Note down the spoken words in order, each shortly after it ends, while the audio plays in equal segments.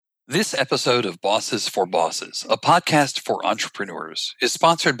This episode of Bosses for Bosses, a podcast for entrepreneurs, is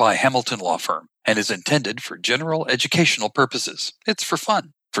sponsored by Hamilton Law Firm and is intended for general educational purposes. It's for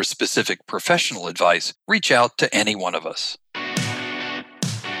fun. For specific professional advice, reach out to any one of us.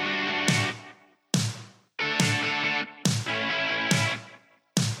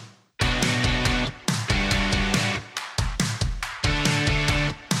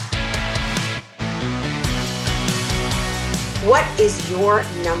 What is your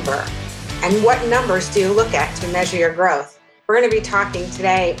number? And what numbers do you look at to measure your growth? We're going to be talking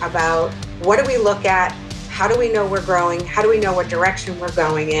today about what do we look at? How do we know we're growing? How do we know what direction we're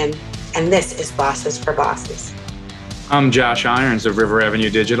going in? And this is Bosses for Bosses. I'm Josh Irons of River Avenue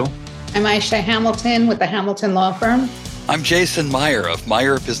Digital. I'm Aisha Hamilton with the Hamilton Law Firm. I'm Jason Meyer of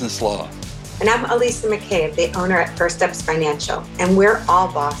Meyer Business Law. And I'm Elisa McCabe, the owner at First Steps Financial. And we're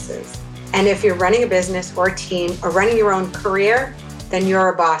all bosses. And if you're running a business or a team or running your own career, then you're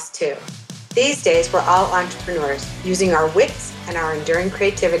a boss too. These days, we're all entrepreneurs using our wits and our enduring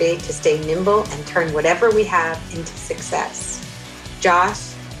creativity to stay nimble and turn whatever we have into success.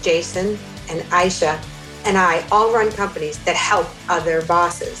 Josh, Jason, and Aisha and I all run companies that help other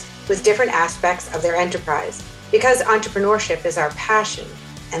bosses with different aspects of their enterprise because entrepreneurship is our passion.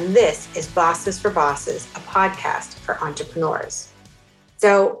 And this is Bosses for Bosses, a podcast for entrepreneurs.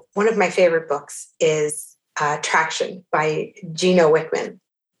 So one of my favorite books is Traction by Gino Wickman.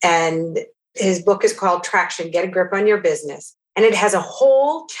 And his book is called Traction, Get a Grip on Your Business. And it has a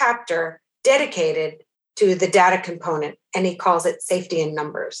whole chapter dedicated to the data component, and he calls it safety in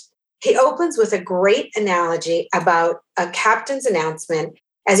numbers. He opens with a great analogy about a captain's announcement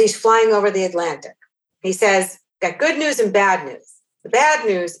as he's flying over the Atlantic. He says, got good news and bad news. The bad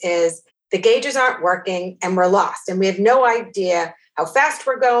news is the gauges aren't working and we're lost and we have no idea how fast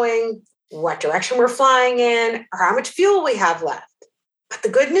we're going, what direction we're flying in, or how much fuel we have left. But the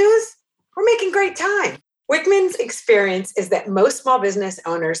good news, we're making great time. Wickman's experience is that most small business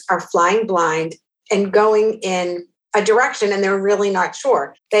owners are flying blind and going in a direction and they're really not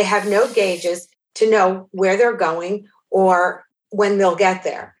sure. They have no gauges to know where they're going or when they'll get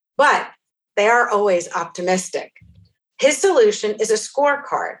there, but they are always optimistic. His solution is a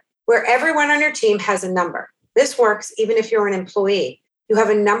scorecard where everyone on your team has a number. This works even if you're an employee. You have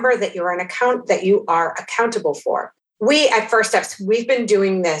a number that you are accountable for. We at First Steps, we've been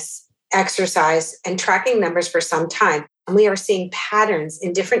doing this exercise and tracking numbers for some time, and we are seeing patterns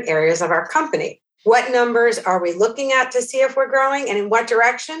in different areas of our company. What numbers are we looking at to see if we're growing and in what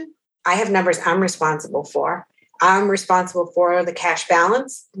direction? I have numbers I'm responsible for. I'm responsible for the cash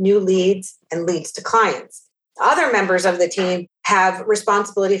balance, new leads, and leads to clients. Other members of the team have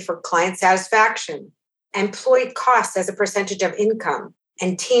responsibility for client satisfaction, employee costs as a percentage of income,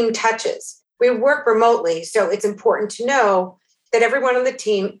 and team touches. We work remotely, so it's important to know that everyone on the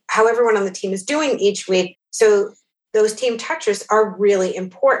team, how everyone on the team is doing each week. So those team touches are really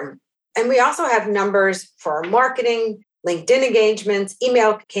important. And we also have numbers for our marketing, LinkedIn engagements,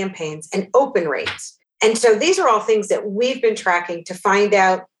 email campaigns, and open rates. And so these are all things that we've been tracking to find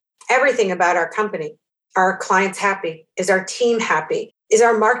out everything about our company. Are our clients happy? Is our team happy? Is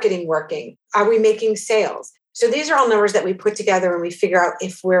our marketing working? Are we making sales? So these are all numbers that we put together and we figure out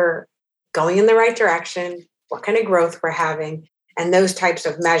if we're going in the right direction, what kind of growth we're having, and those types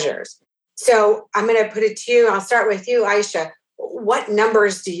of measures. So I'm going to put it to you. I'll start with you, Aisha. What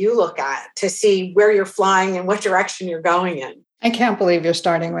numbers do you look at to see where you're flying and what direction you're going in? I can't believe you're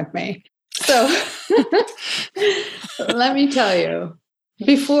starting with me. So let me tell you,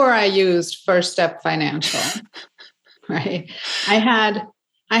 before I used First Step Financial, right, I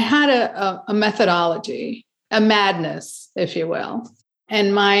had a methodology, a madness, if you will.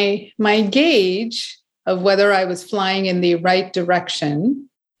 And my gauge of whether I was flying in the right direction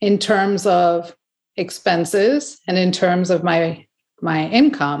in terms of expenses and in terms of my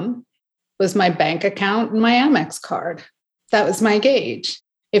income was my bank account and my Amex card. That was my gauge.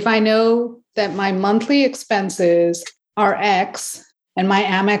 If I know that my monthly expenses are X and my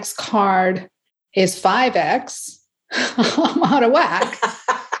Amex card is 5X, I'm out of whack,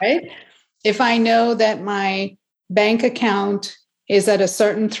 right? If I know that my bank account is at a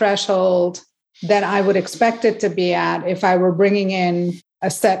certain threshold that I would expect it to be at if I were bringing in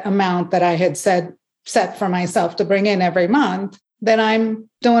a set amount that I had set for myself to bring in every month, then I'm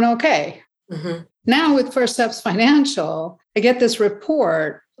doing okay. Mm-hmm. Now with First Steps Financial, I get this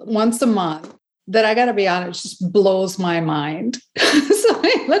report once a month that I got to be honest, just blows my mind. So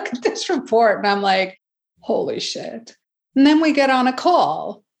I look at this report and I'm like, holy shit. And then we get on a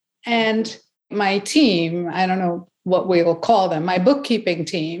call and my team, I don't know what we will call them, my bookkeeping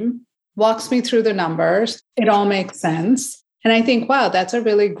team walks me through the numbers. It all makes sense. And I think, wow, that's a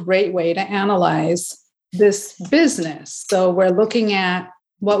really great way to analyze this business. So we're looking at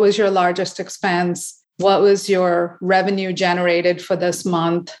what was your largest expense? What was your revenue generated for this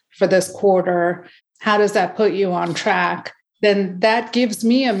month, for this quarter? How does that put you on track? Then that gives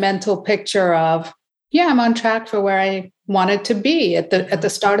me a mental picture of, yeah, I'm on track for where I wanted to be. At the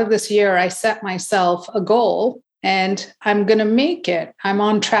start of this year, I set myself a goal and I'm going to make it. I'm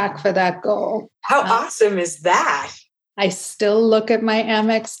on track for that goal. How awesome is that? I still look at my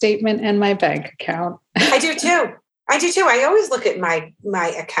Amex statement and my bank account. I do too. I always look at my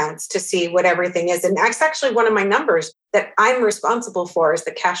accounts to see what everything is. And that's actually one of my numbers that I'm responsible for is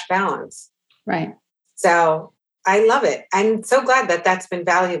the cash balance. Right. So I love it. I'm so glad that that's been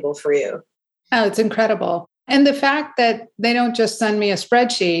valuable for you. Oh, it's incredible. And the fact that they don't just send me a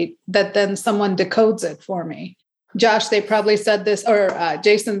spreadsheet, that then someone decodes it for me. Josh, they probably said this, or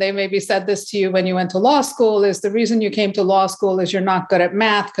Jason, they maybe said this to you when you went to law school, is the reason you came to law school is you're not good at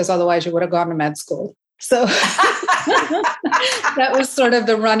math, because otherwise you would have gone to med school. So that was sort of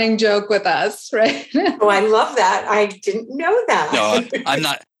the running joke with us, right? Oh, I love that. I didn't know that. No,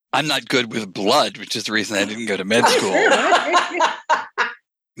 I'm not good with blood, which is the reason I didn't go to med school.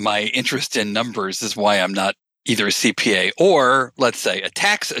 My interest in numbers is why I'm not either a CPA or, let's say, a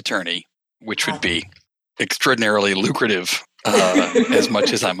tax attorney, which would be extraordinarily lucrative, as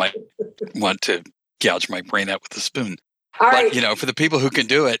much as I might want to gouge my brain out with a spoon. But, for the people who can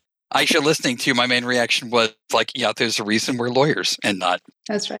do it, Aisha, listening to you, my main reaction was like, yeah, there's a reason we're lawyers and not.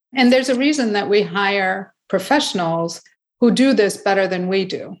 That's right. And there's a reason that we hire professionals who do this better than we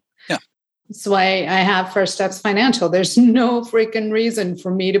do. Yeah. That's why I have First Steps Financial. There's no freaking reason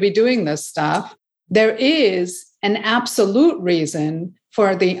for me to be doing this stuff. There is an absolute reason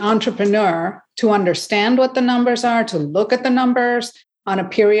for the entrepreneur to understand what the numbers are, to look at the numbers on a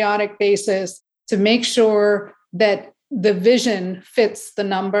periodic basis, to make sure that the vision fits the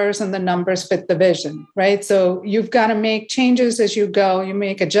numbers and the numbers fit the vision, right? So you've got to make changes as you go, you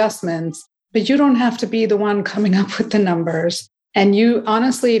make adjustments, but you don't have to be the one coming up with the numbers. And you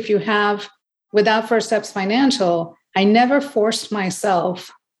honestly, if you have, without First Steps Financial, I never forced myself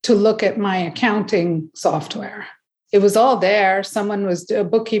to look at my accounting software. It was all there. A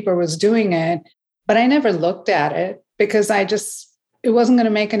bookkeeper was doing it, but I never looked at it because it wasn't going to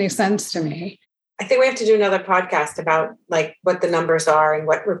make any sense to me. I think we have to do another podcast about like what the numbers are and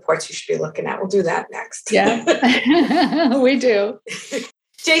what reports you should be looking at. We'll do that next. Yeah, we do.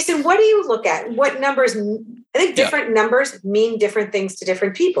 Jason, what do you look at? What numbers? I think different numbers mean different things to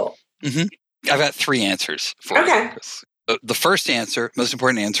different people. Mm-hmm. I've got 3 answers for you. The first answer, most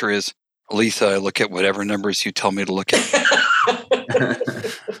important answer is, Lisa, I look at whatever numbers you tell me to look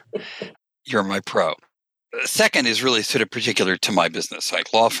at. You're my pro. Second is really sort of particular to my business,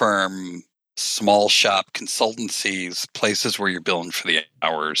 like law firm, small shop, consultancies, places where you're billing for the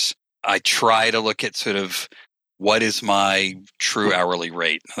hours. I try to look at sort of what is my true hourly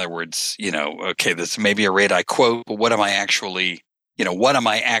rate. In other words, okay, this may be a rate I quote, but what am I actually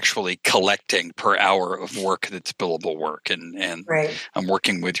collecting per hour of work that's billable work? And right. I'm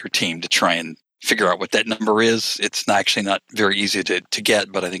working with your team to try and figure out what that number is. It's actually not very easy to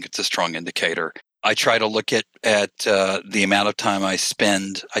get, but I think it's a strong indicator. I try to look at the amount of time I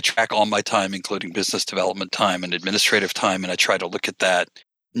spend. I track all my time, including business development time and administrative time, and I try to look at that,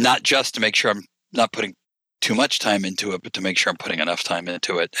 not just to make sure I'm not putting too much time into it, but to make sure I'm putting enough time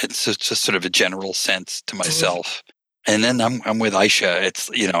into it. It's just sort of a general sense to myself. And then I'm with Aisha.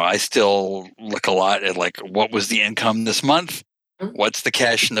 It's, I still look a lot at like, what was the income this month? What's the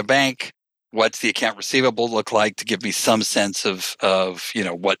cash in the bank? What's the account receivable look like, to give me some sense of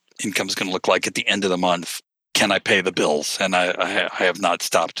what income is going to look like at the end of the month? Can I pay the bills? And I have not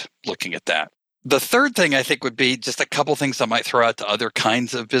stopped looking at that. The third thing I think would be just a couple things I might throw out to other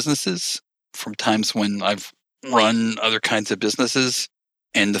kinds of businesses from times when I've run other kinds of businesses,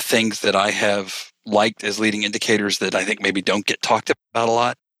 and the things that I have liked as leading indicators that I think maybe don't get talked about a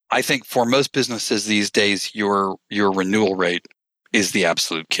lot. I think for most businesses these days, your renewal rate is the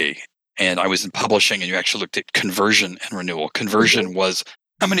absolute key. And I was in publishing, and you actually looked at conversion and renewal. Conversion was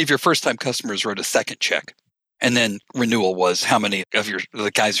how many of your first-time customers wrote a second check, and then renewal was how many of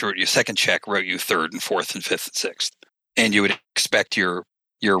the guys who wrote your second check wrote you third and fourth and fifth and sixth. And you would expect your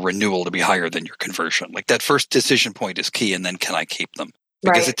renewal to be higher than your conversion. Like that first decision point is key, and then can I keep them?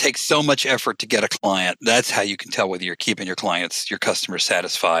 Because it takes so much effort to get a client. That's how you can tell whether you're keeping your clients, your customers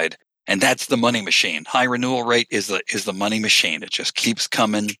satisfied, and that's the money machine. High renewal rate is the money machine. It just keeps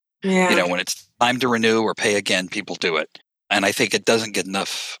coming. Yeah. When it's time to renew or pay again, people do it. And I think it doesn't get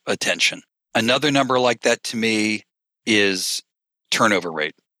enough attention. Another number like that to me is turnover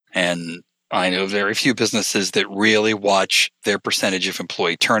rate. And I know very few businesses that really watch their percentage of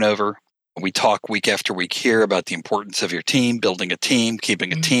employee turnover. We talk week after week here about the importance of your team, building a team,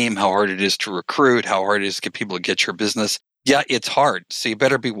 keeping a team, how hard it is to recruit, how hard it is to get people to get your business. Yeah, it's hard. So you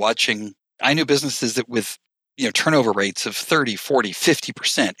better be watching. I knew businesses that with turnover rates of 30, 40,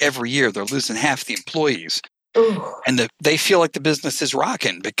 50% every year, they're losing half the employees. Ooh. And they feel like the business is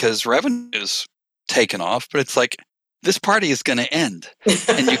rocking because revenue is taken off. But it's like, this party is going to end.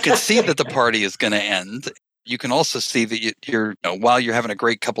 And you can see that the party is going to end. You can also see that you're while you're having a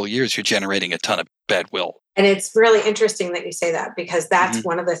great couple of years, you're generating a ton of badwill. And it's really interesting that you say that, because that's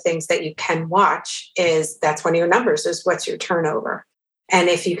one of the things that you can watch. Is that's one of your numbers, is what's your turnover. And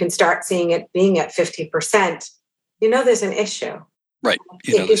if you can start seeing it being at 50%, there's an issue. Right.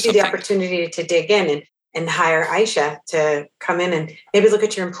 It gives you the opportunity to dig in and hire Aisha to come in and maybe look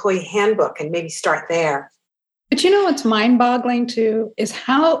at your employee handbook and maybe start there. But what's mind-boggling too is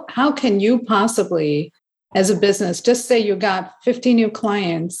how can you possibly, as a business, just say you got 50 new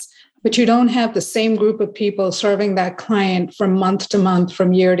clients, but you don't have the same group of people serving that client from month to month,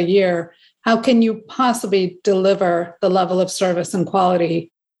 from year to year. How can you possibly deliver the level of service and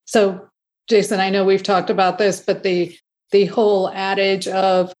quality? So, Jason, I know we've talked about this, but the whole adage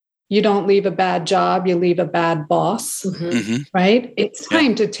of you don't leave a bad job, you leave a bad boss, right? It's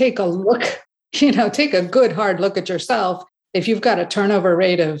time to take a look, take a good hard look at yourself. If you've got a turnover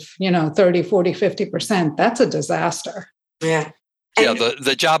rate of, 30, 40, 50%, that's a disaster. Yeah. Yeah,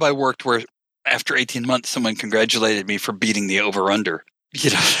 the job I worked where after 18 months, someone congratulated me for beating the over-under.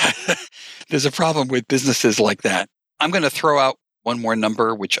 There's a problem with businesses like that. I'm going to throw out one more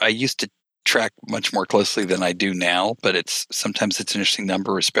number, which I used to track much more closely than I do now, but sometimes it's an interesting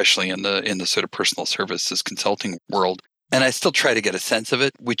number, especially in the sort of personal services consulting world. And I still try to get a sense of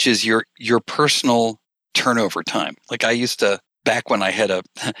it, which is your personal turnover time. Like I used to, back when I had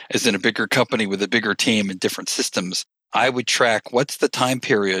as in a bigger company with a bigger team and different systems, I would track what's the time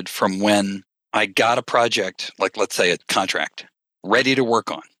period from when I got a project, like let's say a contract, ready to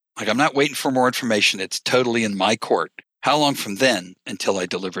work on. Like I'm not waiting for more information. It's totally in my court. How long from then until I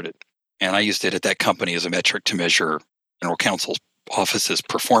delivered it? And I used it at that company as a metric to measure general counsel's office's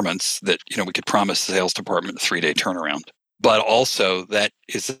performance that, we could promise the sales department a 3-day turnaround. But also that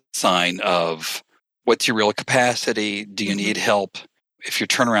is a sign of what's your real capacity? Do you need help? If your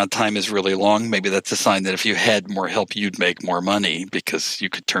turnaround time is really long, maybe that's a sign that if you had more help, you'd make more money because you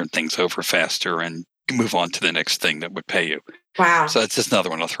could turn things over faster and move on to the next thing that would pay you. Wow. So that's just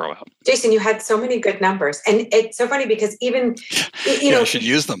another one I'll throw out. Jason, you had so many good numbers. And it's so funny because even, I should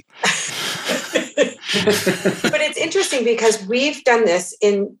use them. But it's interesting because we've done this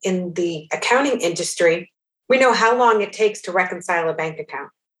in the accounting industry. We know how long it takes to reconcile a bank account.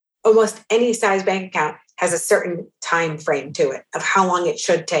 Almost any size bank account has a certain time frame to it of how long it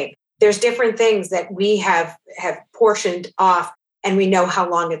should take. There's different things that we have portioned off, and we know how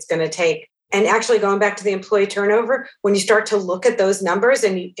long it's going to take. And actually going back to the employee turnover, when you start to look at those numbers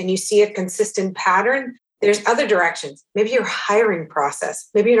and you see a consistent pattern, there's other directions. Maybe your hiring process.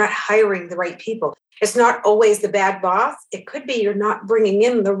 Maybe you're not hiring the right people. It's not always the bad boss. It could be you're not bringing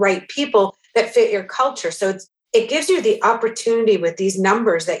in the right people that fit your culture. So it gives you the opportunity with these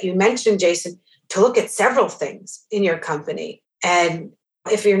numbers that you mentioned, Jason, to look at several things in your company. And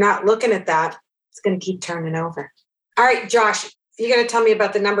if you're not looking at that, it's going to keep turning over. All right, Josh, you got to tell me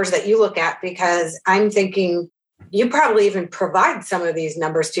about the numbers that you look at, because I'm thinking you probably even provide some of these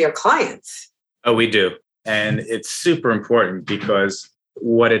numbers to your clients. Oh, we do. And it's super important because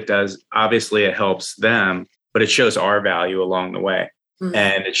what it does, obviously it helps them, but it shows our value along the way. Mm-hmm.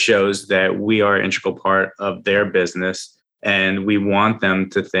 And it shows that we are an integral part of their business. And we want them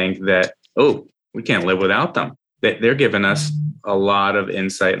to think that, we can't live without them. They're giving us a lot of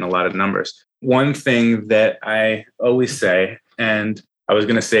insight and a lot of numbers. One thing that I always say, and I was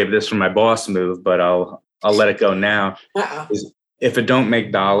going to save this for my boss move, but I'll let it go now, is if it don't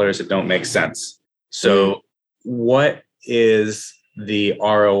make dollars, it don't make sense. So what is the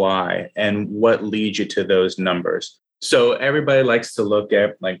ROI and what leads you to those numbers? So everybody likes to look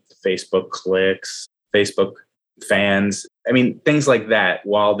at like Facebook clicks, Facebook fans. I mean, things like that.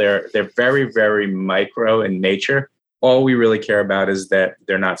 While they're very, very micro in nature, all we really care about is that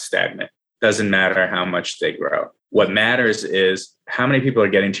they're not stagnant. Doesn't matter how much they grow. What matters is how many people are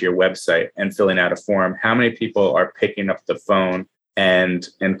getting to your website and filling out a form. How many people are picking up the phone and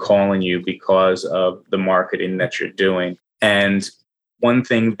calling you because of the marketing that you're doing. And one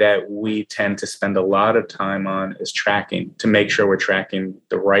thing that we tend to spend a lot of time on is tracking, to make sure we're tracking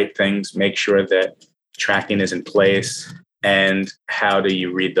the right things, make sure that tracking is in place. And how do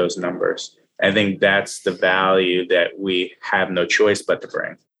you read those numbers? I think that's the value that we have no choice but to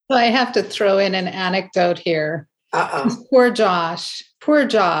bring. So I have to throw in an anecdote here. Uh-oh. Poor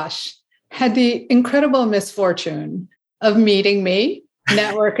Josh had the incredible misfortune of meeting me,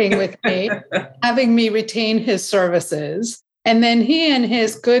 networking with me, having me retain his services. And then he and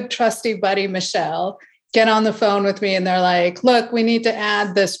his good trusty buddy, Michelle, get on the phone with me and they're like, look, we need to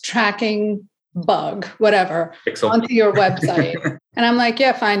add this tracking bug, whatever, onto your website. And I'm like,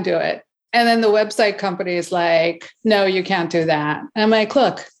 yeah, fine, do it. And then the website company is like, no, you can't do that. And I'm like,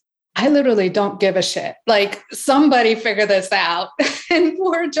 look, I literally don't give a shit. Like, somebody figure this out. And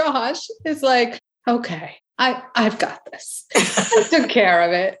poor Josh is like, okay, I've got this. I took care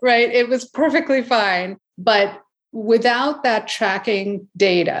of it, right? It was perfectly fine. But without that tracking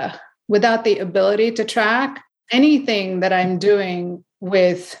data, without the ability to track, anything that I'm doing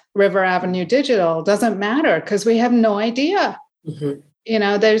with River Avenue Digital doesn't matter because we have no idea.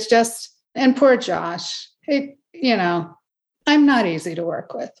 Mm-hmm. There's just, and poor Josh, I'm not easy to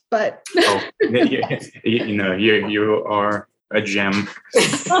work with, but you are a gem.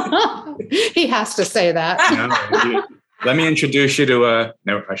 He has to say that. Let me introduce you to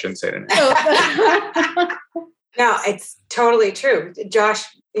no, I shouldn't say that. No, it's totally true. Josh,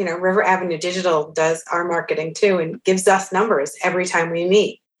 River Avenue Digital does our marketing too and gives us numbers every time we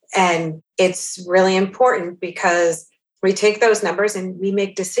meet. And it's really important because we take those numbers and we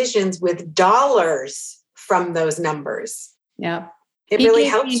make decisions with dollars from those numbers. Yeah. It really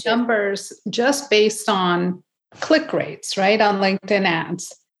helps. Numbers just based on click rates, right? On LinkedIn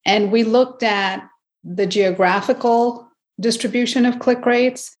ads. And we looked at the geographical distribution of click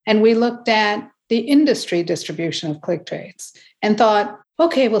rates, and we looked at the industry distribution of click rates and thought,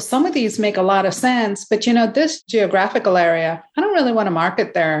 okay, well, some of these make a lot of sense, but this geographical area, I don't really want to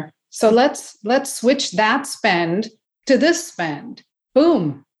market there. So let's switch that spend to this spend.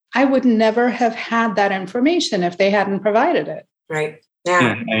 Boom. I would never have had that information if they hadn't provided it. Right.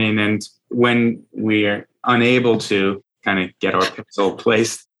 Yeah. And when we're unable to kind of get our pixel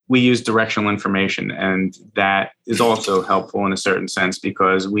placed, we use directional information. And that is also helpful in a certain sense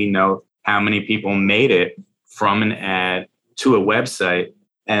because we know how many people made it from an ad to a website.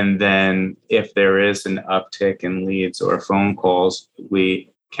 And then if there is an uptick in leads or phone calls,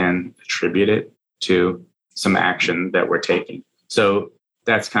 we can attribute it to some action that we're taking. So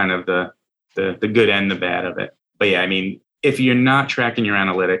that's kind of the good and the bad of it. But yeah, if you're not tracking your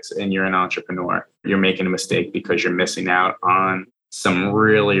analytics and you're an entrepreneur, you're making a mistake because you're missing out on some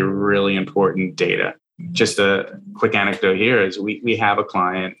really, really important data. Just a quick anecdote here is we have a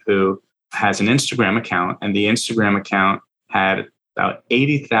client who has an Instagram account, and the Instagram account had about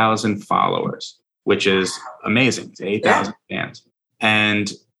 80,000 followers, which is amazing. 80,000 fans.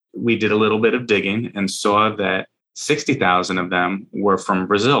 And we did a little bit of digging and saw that 60,000 of them were from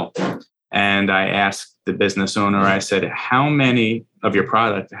Brazil. And I asked the business owner, I said, how many of your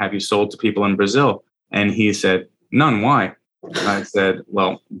product have you sold to people in Brazil? And he said, none. Why? I said,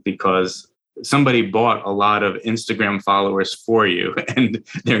 well, because somebody bought a lot of Instagram followers for you and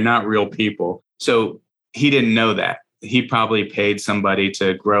they're not real people. So he didn't know that. He probably paid somebody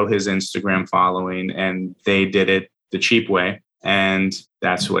to grow his Instagram following and they did it the cheap way. And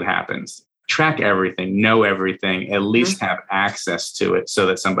that's what happens. Track everything, know everything, at least have access to it so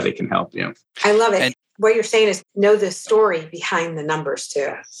that somebody can help you. I love it. And what you're saying is know the story behind the numbers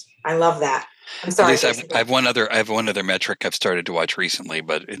too. I love that. I'm sorry. I have one other metric I've started to watch recently,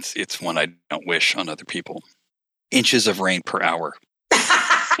 but it's one I don't wish on other people. Inches of rain per hour.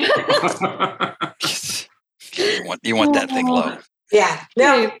 You want that thing low. Yeah.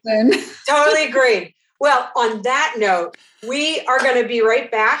 No, totally agree. Well, on that note, we are going to be right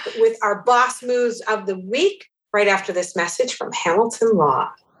back with our boss moves of the week right after this message from Hamilton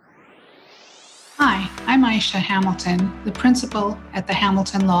Law. Hi, I'm Aisha Hamilton, the principal at the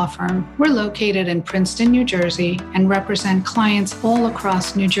Hamilton Law Firm. We're located in Princeton, New Jersey, and represent clients all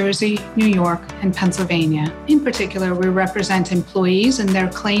across New Jersey, New York, and Pennsylvania. In particular, we represent employees and their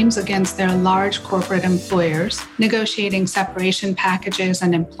claims against their large corporate employers, negotiating separation packages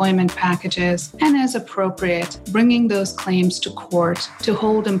and employment packages, and as appropriate, bringing those claims to court to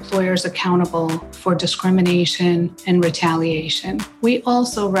hold employers accountable for discrimination and retaliation. We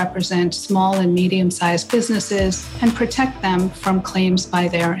also represent small and medium-sized businesses and protect them from claims by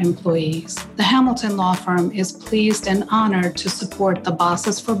their employees. The Hamilton Law Firm is pleased and honored to support the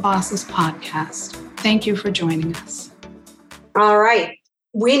Bosses for Bosses podcast. Thank you for joining us. All right.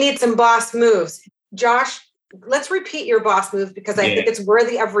 We need some boss moves. Josh, let's repeat your boss move because I think it's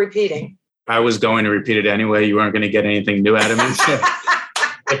worthy of repeating. I was going to repeat it anyway. You weren't going to get anything new out of me. So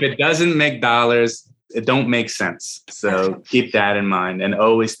if it doesn't make dollars, it don't make sense. So keep that in mind and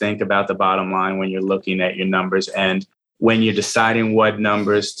always think about the bottom line when you're looking at your numbers. And when you're deciding what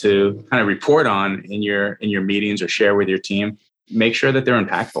numbers to kind of report on in your meetings or share with your team, make sure that they're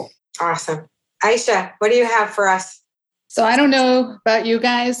impactful. Awesome. Aisha, what do you have for us? So I don't know about you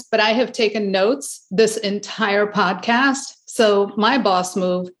guys, but I have taken notes this entire podcast. So my boss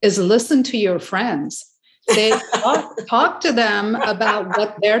move is listen to your friends. They talk to them about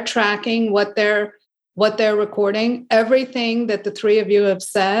what they're tracking, what they're recording. Everything that the three of you have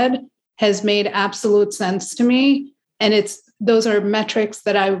said has made absolute sense to me. And those are metrics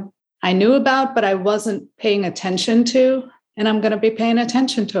that I knew about, but I wasn't paying attention to. And I'm going to be paying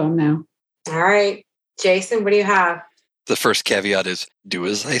attention to them now. All right. Jason, what do you have? The first caveat is do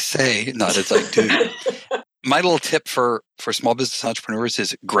as I say, not as I do. My little tip for small business entrepreneurs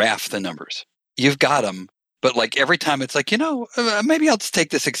is graph the numbers. You've got them, but like every time it's like, maybe I'll just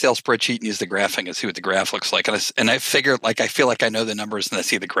take this Excel spreadsheet and use the graphing and see what the graph looks like. And I figure, I feel like I know the numbers and I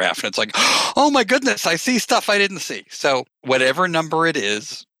see the graph and it's like, oh my goodness, I see stuff I didn't see. So whatever number it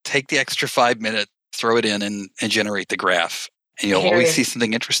is, take the extra 5 minutes, throw it in and generate the graph. And you'll always see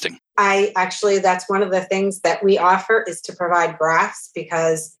something interesting. That's one of the things that we offer is to provide graphs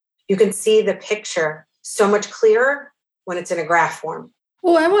because you can see the picture so much clearer when it's in a graph form.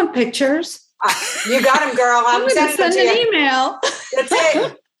 Oh, I want pictures. You got them, girl. I'm going to send an email. That's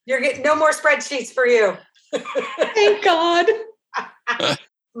it. You're getting no more spreadsheets for you. Thank God.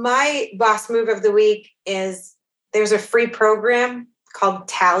 My boss move of the week is there's a free program called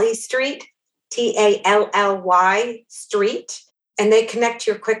Tally Street, Tally Street, and they connect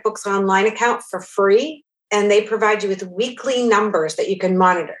to your QuickBooks Online account for free, and they provide you with weekly numbers that you can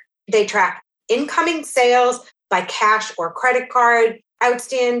monitor. They track incoming sales by cash or credit card,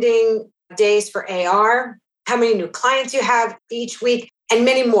 outstanding days for AR, how many new clients you have each week, and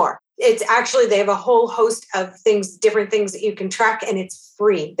many more. It's actually, they have a whole host of things, different things that you can track, and it's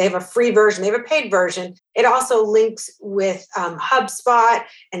free. They have a free version. They have a paid version. It also links with HubSpot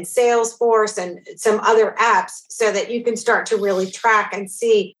and Salesforce and some other apps so that you can start to really track and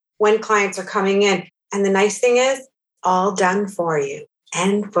see when clients are coming in. And the nice thing is, all done for you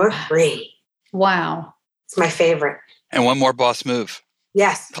and for free. Wow. It's my favorite. And one more boss move.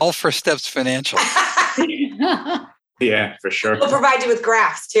 Yes. Call First Steps Financial. Yeah, for sure. We'll provide you with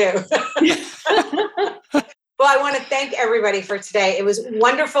graphs too. Well, I want to thank everybody for today. It was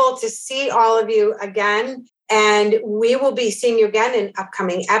wonderful to see all of you again. And we will be seeing you again in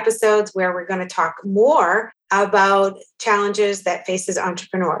upcoming episodes where we're going to talk more about challenges that faces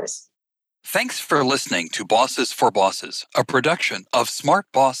entrepreneurs. Thanks for listening to Bosses for Bosses, a production of Smart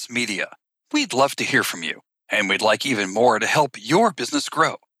Boss Media. We'd love to hear from you, and we'd like even more to help your business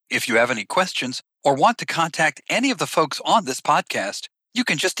grow. If you have any questions or want to contact any of the folks on this podcast, you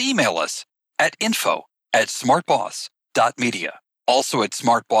can just email us at info@smartboss.media. Also at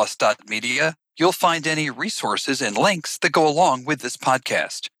smartboss.media, you'll find any resources and links that go along with this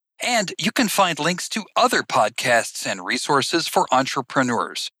podcast. And you can find links to other podcasts and resources for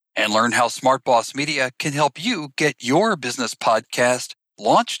entrepreneurs and learn how Smart Boss Media can help you get your business podcast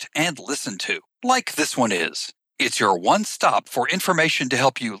launched and listened to, like this one is. It's your one-stop for information to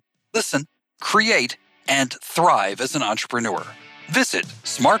help you listen, create, and thrive as an entrepreneur. Visit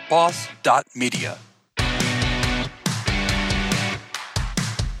smartboss.media.